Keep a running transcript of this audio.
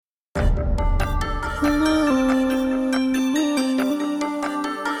Vamos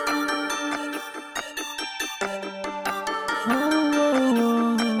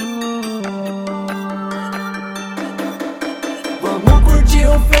curtir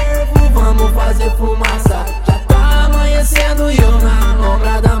o fervo, vamos fazer fumaça. Já tá amanhecendo e eu na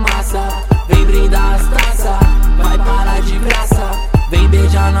lombra da massa. Vem brindar as taças, vai parar de graça. Vem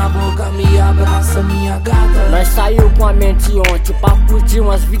beijar na boca, me abraça, minha gata. Nós saiu com a mente ontem pra curtir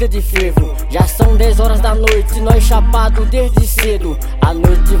umas vidas de fervo. Já são 10 horas da noite, nós chapado desde cedo. A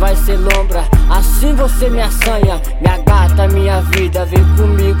noite vai ser lombra, assim você me assanha. Minha gata, minha vida, vem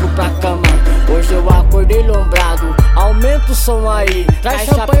comigo pra cama. Hoje eu acordei lombrado, aumenta o som aí. Traz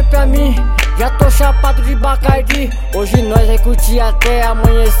champanhe pra mim, já tô chapado de Bacardi. Hoje nós vai curtir até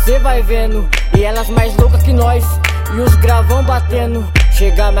amanhecer, vai vendo. E elas mais loucas que nós, e os gravão batendo.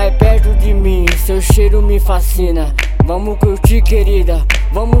 Chega mais perto de mim, seu cheiro me fascina. Vamos curtir, querida,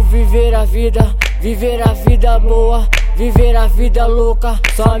 vamos viver a vida boa, viver a vida louca.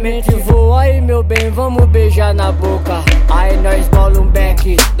 Somente voa aí, meu bem, vamos beijar na boca. Aí nós bola um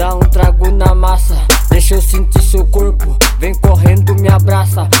beck, dá um trago na massa. Deixa eu sentir seu corpo, vem correndo, me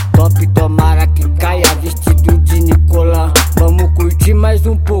abraça. Top, tomara que caia, vestido de Nicolás. Vamos curtir mais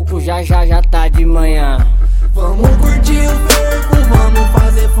um pouco, já tá de manhã. Vamos curtir o fervo, vamos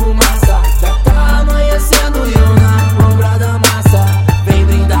fazer fumaça. Já tá amanhecendo e eu na lombra da massa. Vem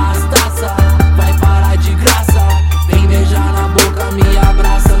brindar as taças, vai parar de graça. Vem beijar na boca, me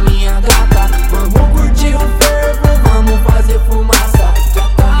abraça, minha gata. Vamos curtir o fervo, vamos fazer fumaça. Já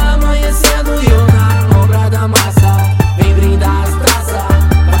tá amanhecendo e eu na lombra da massa. Vem brindar as taças,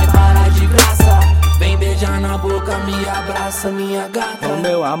 vai parar de graça. Vem beijar na boca, me abraça, minha gata. Ô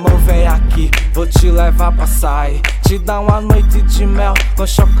meu amor, vem aqui, vou te levar pra sair. Te dar uma noite de mel com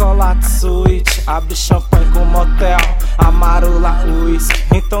chocolate sweet. Abre champanhe com motel, amarula, uísque.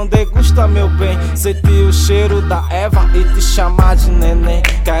 Então degusta, meu bem, sentir o cheiro da Eva e te chamar de neném.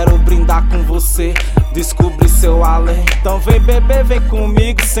 Quero brindar com você, descobrir seu além. Então vem beber, vem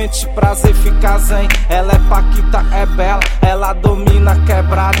comigo, sente prazer, fica zen. Ela é paquita, é bela, ela domina a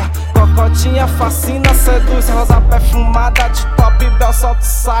quebrada. Cocotinha fascina, seduz, rosa perfumada. De top, bel, solta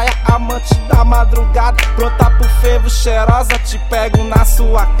saia, amante da madrugada. Pronta pro fervo, cheirosa, te pego na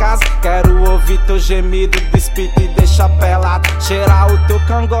sua casa. Quero ouvir teu gemido, despita e deixa pelada. Cheirar o teu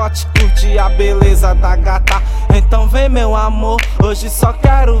cangote, curtir a beleza da gata. Então vem, meu amor, hoje só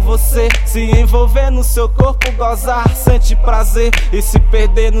quero você. Se envolver no seu corpo, gozar, sente prazer. E se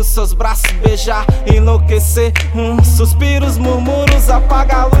perder nos seus braços, beijar, enlouquecer. Suspiros, murmúrios,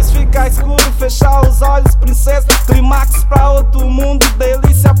 apaga a luz, fica escuro. Fechar os olhos, princesa, clímax pra outro mundo.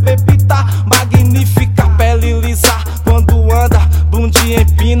 Delícia, pepita, magnífica, pele lisa. Quando anda, bundinha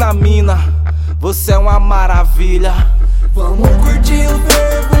empina a mina. Você é uma maravilha. Vamos curtir o verão.